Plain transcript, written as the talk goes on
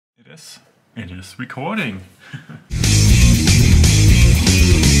Yes, it is recording.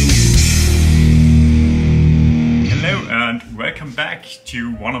 Hello and welcome back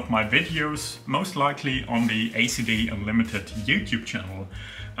to one of my videos, most likely on the ACD Unlimited YouTube channel.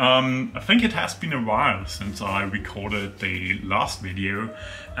 I think it has been a while since I recorded the last video,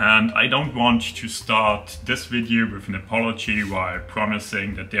 and I don't want to start this video with an apology while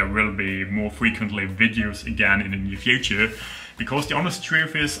promising that there will be more frequently videos again in the near future, because the honest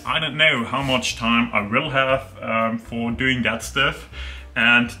truth is I don't know how much time I will have for doing that stuff.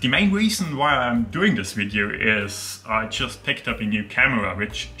 And the main reason why I'm doing this video is I just picked up a new camera,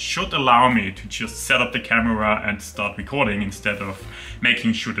 which should allow me to just set up the camera and start recording instead of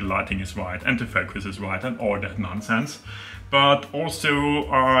making sure the lighting is right and the focus is right and all that nonsense. But also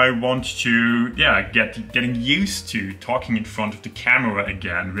I want to, getting used to talking in front of the camera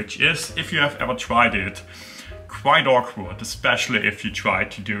again, which is, if you have ever tried it, quite awkward, especially if you try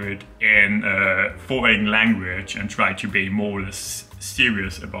to do it in a foreign language and try to be more or less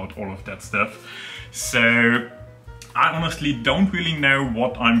serious about all of that stuff. So I honestly don't really know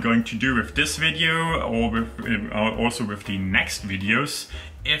what I'm going to do with this video or with also with the next videos.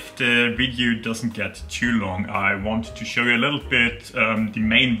 If the video doesn't get too long, I want to show you a little bit the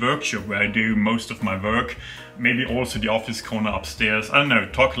main workshop where I do most of my work, maybe also the office corner upstairs. I don't know,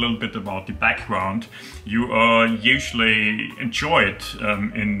 talk a little bit about the background you usually enjoyed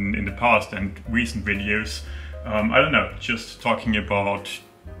in the past and recent videos. I don't know, just talking about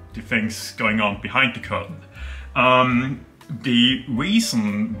the things going on behind the curtain. The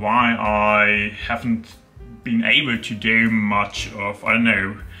reason why I haven't been able to do much of, I don't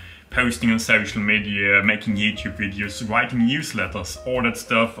know, posting on social media, making YouTube videos, writing newsletters, all that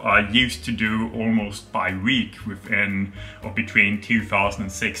stuff I used to do almost by week within or between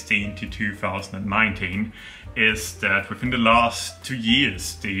 2016 to 2019, is that within the last 2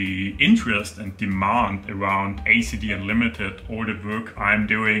 years the interest and demand around ACD Unlimited, all the work I'm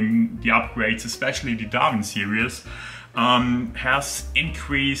doing, the upgrades, especially the Darwin series, has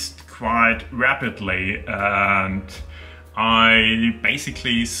increased quite rapidly, and I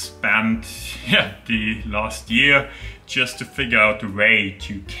basically spent the last year just to figure out a way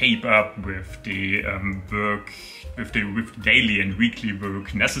to keep up with the work, with the daily and weekly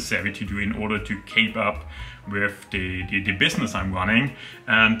work necessary to do in order to keep up with the business I'm running.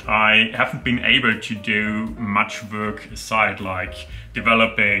 And I haven't been able to do much work aside, like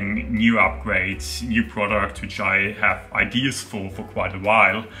developing new upgrades, new products which I have ideas for quite a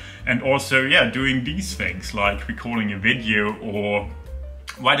while, and also doing these things like recording a video or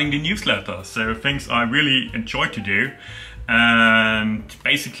writing the newsletter. So things I really enjoy to do. And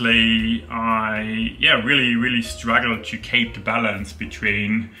basically I really struggle to keep the balance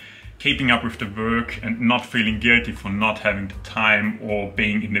between keeping up with the work and not feeling guilty for not having the time or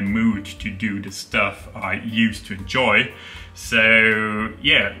being in the mood to do the stuff I used to enjoy. So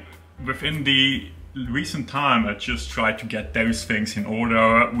within the recent time I just tried to get those things in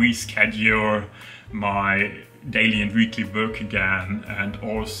order, reschedule my daily and weekly work again, and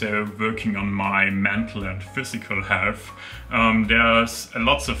also working on my mental and physical health. There's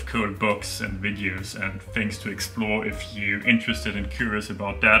lots of cool books and videos and things to explore if you're interested and curious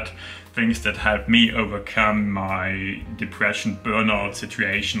about that. Things that help me overcome my depression, burnout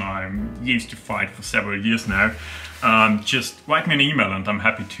situation I used to fight for several years now. Just write me an email and I'm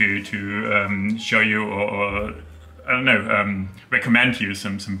happy to show you or I don't know, recommend you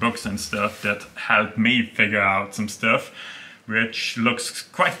some books and stuff that helped me figure out some stuff which looks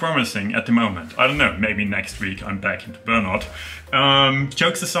quite promising at the moment. I don't know, maybe next week I'm back into burnout.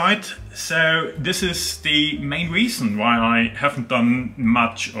 Jokes aside, so this is the main reason why I haven't done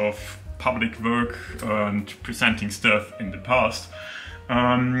much of public work and presenting stuff in the past.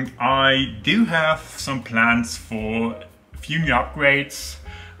 I do have some plans for a few new upgrades.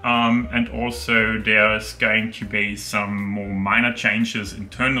 And also there's going to be some more minor changes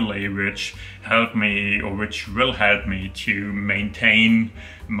internally which help me, or which will help me to maintain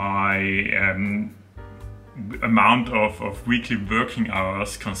my amount of weekly working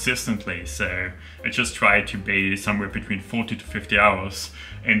hours consistently. So I just try to be somewhere between 40 to 50 hours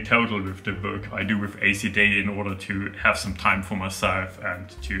in total with the work I do with ACD in order to have some time for myself and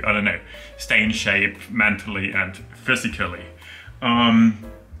to, I don't know, stay in shape mentally and physically.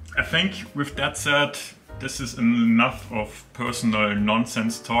 I think with that said, this is enough of personal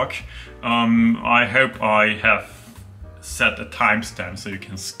nonsense talk. I hope I have set a timestamp so you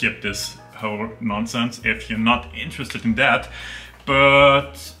can skip this whole nonsense if you're not interested in that.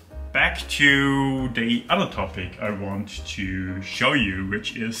 But back to the other topic I want to show you,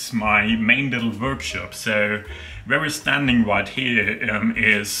 which is my main little workshop. So where we're standing right here or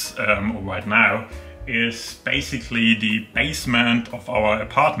right now, is basically the basement of our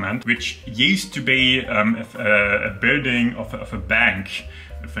apartment, which used to be a building of a bank,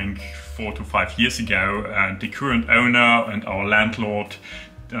 I think 4 to 5 years ago, and the current owner and our landlord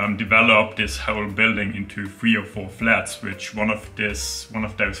developed this whole building into 3 or 4 flats, which one of those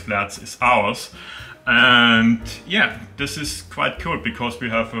flats is ours. And yeah, this is quite cool because we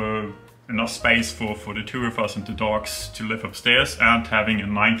have enough space for the 2 of us and the dogs to live upstairs, and having a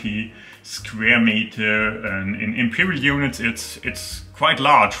 90 square meter, and in imperial units it's quite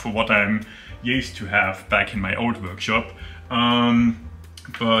large for what I'm used to have back in my old workshop.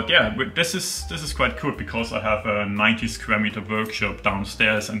 But yeah, this is quite cool because I have a 90 square meter workshop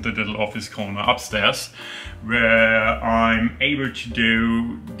downstairs and the little office corner upstairs, where I'm able to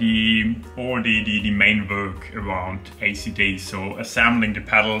do the main work around ACD, so assembling the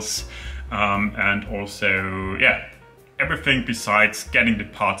pedals, and also everything besides getting the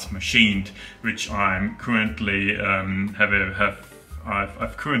parts machined, which I'm currently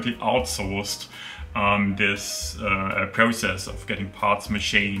I've currently outsourced this process of getting parts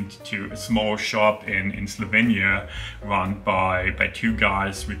machined to a small shop in Slovenia, run by 2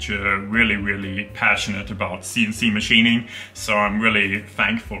 guys which are really passionate about CNC machining. So I'm really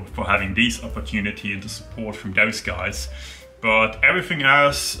thankful for having this opportunity and the support from those guys. But everything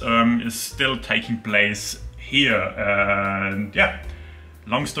else is still taking place here, and yeah,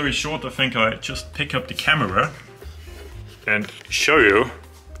 long story short, I think I just pick up the camera and show you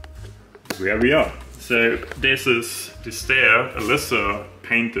where we are. So this is the stair Alyssa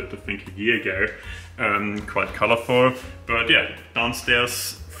painted, I think, a year ago, quite colorful. But yeah,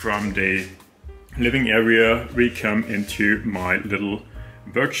 downstairs from the living area we come into my little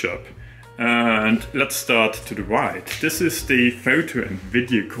workshop. And let's start to the right. This is the photo and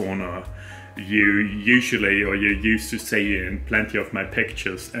video corner you used to see in plenty of my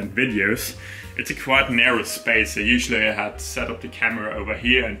pictures and videos. It's a quite narrow space, so usually I had set up the camera over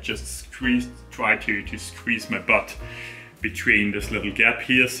here and just try to squeeze my butt between this little gap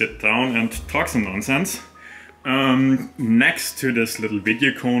here, sit down and talk some nonsense. Next to this little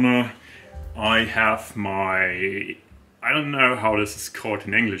video corner I have my, I don't know how this is called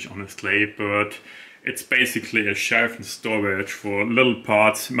in English honestly, but it's basically a shelf and storage for little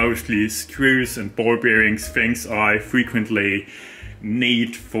parts, mostly screws and ball bearings, things I frequently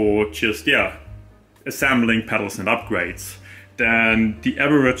need for just, assembling pedals and upgrades. Then the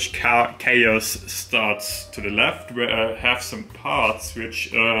average chaos starts to the left, where I have some parts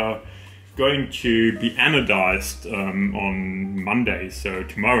which are going to be anodized on Monday, so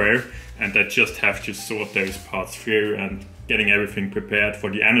tomorrow, and I just have to sort those parts through and getting everything prepared for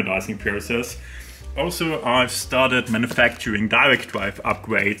the anodizing process. Also, I've started manufacturing direct drive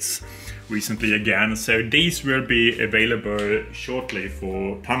upgrades recently again, so these will be available shortly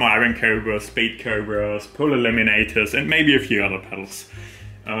for Tama Iron Cobras, Speed Cobras, Pull Eliminators, and maybe a few other pedals.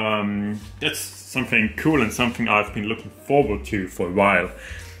 That's something cool and something I've been looking forward to for a while.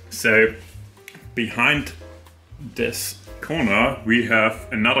 So behind this corner we have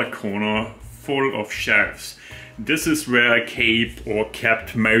another corner full of shelves. This is where I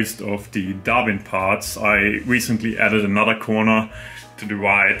kept most of the Darwin parts. I recently added another corner to the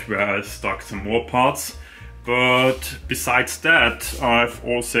right where I stocked some more parts. But besides that, I've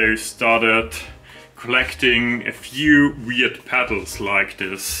also started collecting a few weird pedals like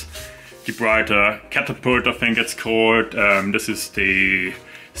this Gibraltar Catapult, I think it's called. This is the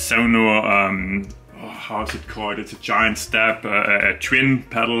Sonor, how is it called? It's a giant step, a twin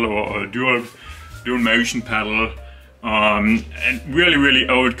pedal or a dual motion pedal, and really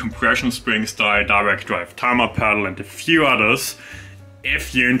old compression spring style direct drive Tama pedal, and a few others.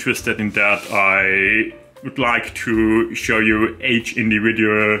 If you're interested in that, I would like to show you each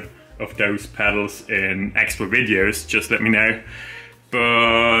individual of those pedals in extra videos, just let me know.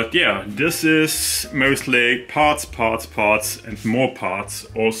 But yeah, this is mostly parts and more parts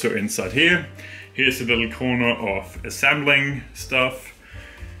also inside here. Here's a little corner of assembling stuff.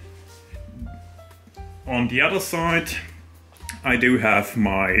 On the other side I do have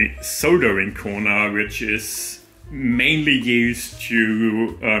my soldering corner, which is mainly used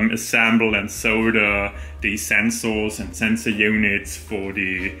to assemble and solder the sensors and sensor units for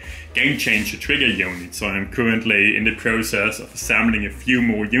the game changer trigger unit. So I'm currently in the process of assembling a few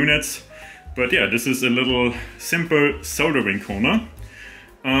more units. But yeah, this is a little simple soldering corner,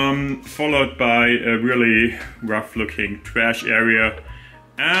 followed by a really rough looking trash area,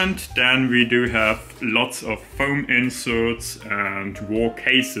 And then we do have lots of foam inserts and raw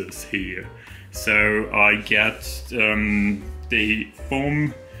cases here. So I get the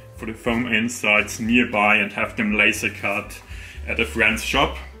foam for the foam insides nearby and have them laser cut at a friend's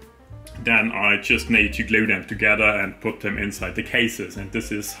shop. Then I just need to glue them together and put them inside the cases. And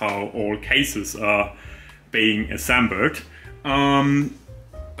this is how all cases are being assembled.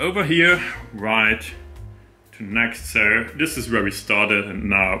 Over here, right to next, so this is where we started and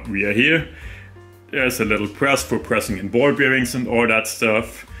now we are here. There's a little press for pressing in ball bearings and all that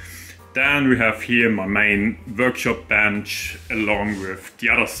stuff. Then we have here my main workshop bench along with the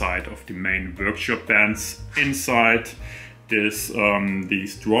other side of the main workshop bench. Inside this,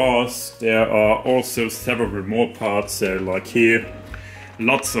 these drawers, there are also several more parts. So like here,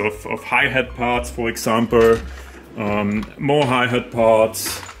 lots of hi-hat parts, for example, more hi-hat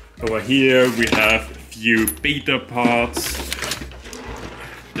parts. Over here we have a few beater parts.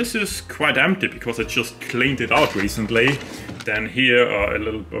 This is quite empty because I just cleaned it out recently. Then here are a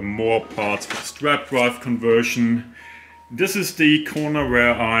little bit more parts for strap drive conversion. This is the corner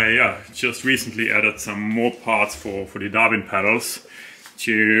where I just recently added some more parts for the Darwin pedals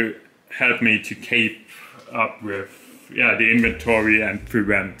to help me to keep up with the inventory and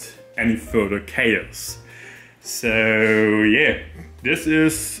prevent any further chaos. So yeah, this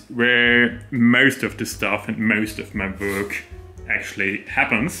is where most of the stuff and most of my work actually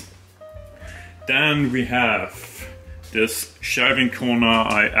happens. Then we have this shelving corner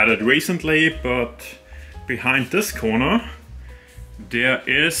I added recently, but behind this corner there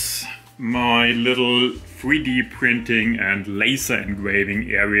is my little 3D printing and laser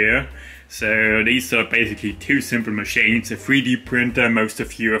engraving area. So these are basically two simple machines, a 3D printer most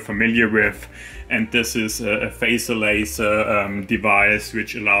of you are familiar with, and this is a phaser laser device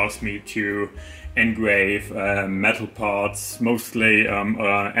which allows me to engrave metal parts, mostly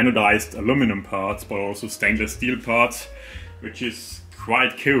anodized aluminum parts, but also stainless steel parts, which is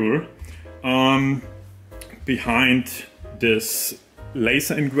quite cool. Behind this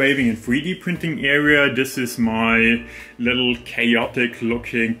laser engraving and 3D printing area, this is my little chaotic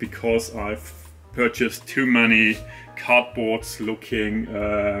looking, because I've purchased too many cardboards looking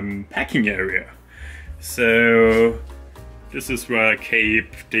packing area. So this is where I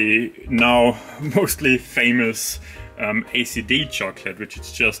keep the now mostly famous ACD chocolate, which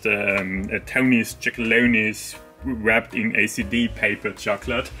is just a Tony's Chocolonies wrapped in ACD paper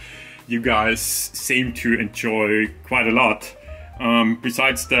chocolate. You guys seem to enjoy quite a lot.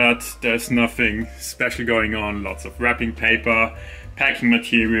 Besides that, there's nothing special going on. Lots of wrapping paper, packing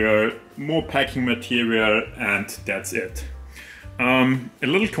material, more packing material, and that's it. A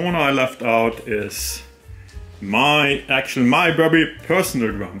little corner I left out is my very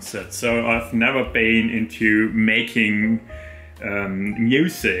personal drum set. So I've never been into making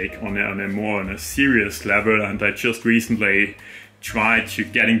music on a more serious level, and I just recently tried to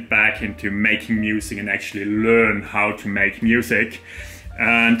getting back into making music and actually learn how to make music.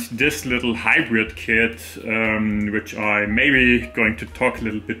 And this little hybrid kit, which I maybe going to talk a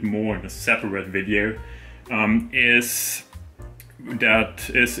little bit more in a separate video, is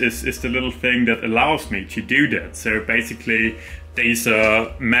the little thing that allows me to do that. So basically these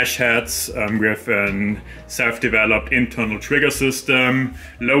are mesh heads with a self-developed internal trigger system,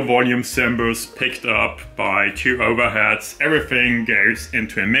 low volume cymbals picked up by two overheads. Everything goes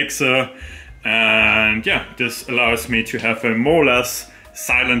into a mixer, and yeah, this allows me to have a more or less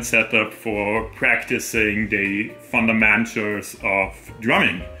silent setup for practicing the fundamentals of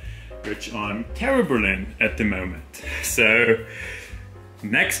drumming, which I'm terrible in at the moment. So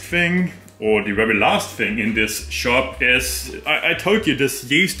next thing, or the very last thing in this shop is, I told you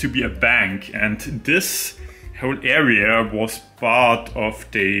this used to be a bank, and this whole area was part of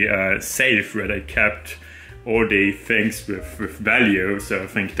the safe where they kept all the things with value. So I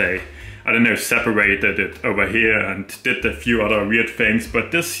think they, I don't know, separated it over here and did a few other weird things,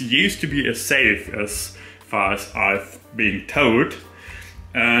 but this used to be a safe as far as I've been told.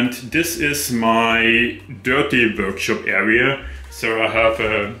 And this is my dirty workshop area. So I have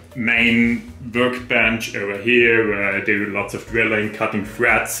a main workbench over here where I do lots of drilling, cutting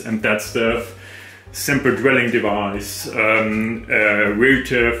threads and that stuff. Simple drilling device, a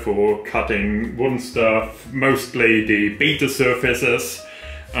router for cutting wooden stuff, mostly the beater surfaces.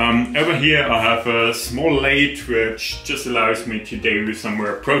 Over here I have a small lathe which just allows me to do some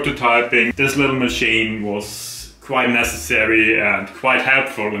more prototyping. This little machine was quite necessary and quite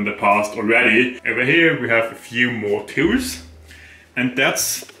helpful in the past already. Over here we have a few more tools. And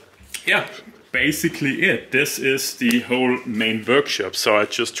that's, yeah, basically it. This is the whole main workshop. So I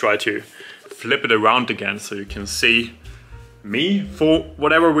just try to flip it around again so you can see me for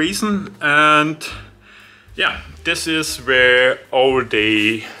whatever reason. And yeah, this is where all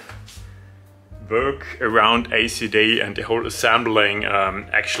the work around ACD and the whole assembling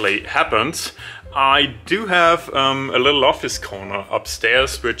actually happens. I do have a little office corner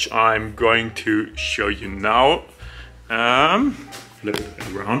upstairs, which I'm going to show you now. Flip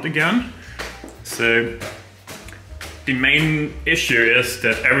it around again. So the main issue is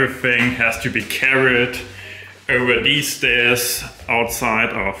that everything has to be carried over these stairs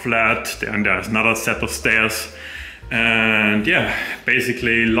outside our flat, and there's another set of stairs. And yeah,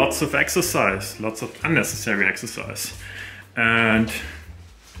 basically lots of exercise, lots of unnecessary exercise. And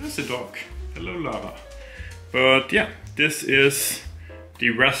there's a dog. Hello, Lara. But yeah, this is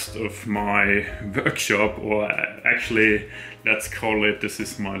the rest of my workshop, or actually, let's call it, this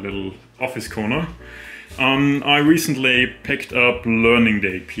is my little office corner. I recently picked up learning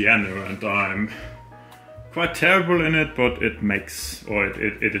the piano, and I'm quite terrible in it, but it makes, or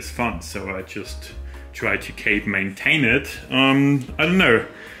it is fun, so I just try to maintain it. I don't know,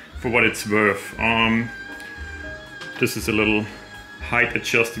 for what it's worth. This is a little height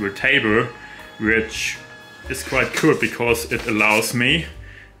adjustable table, which is quite cool because it allows me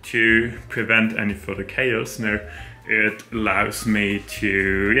to prevent any further chaos. Now, it allows me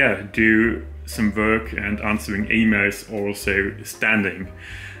to do some work and answering emails also standing.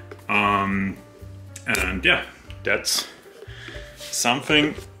 And yeah, that's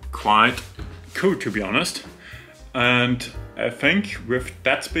something quite cool, to be honest. And I think with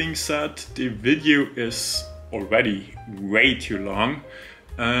that being said, the video is already way too long.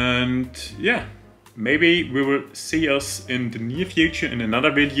 And yeah, maybe we will see us in the near future in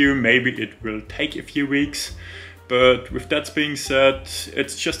another video. Maybe it will take a few weeks. But with that being said,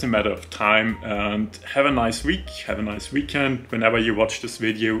 it's just a matter of time. And have a nice week, have a nice weekend whenever you watch this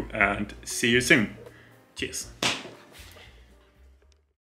video, and see you soon. Cheers.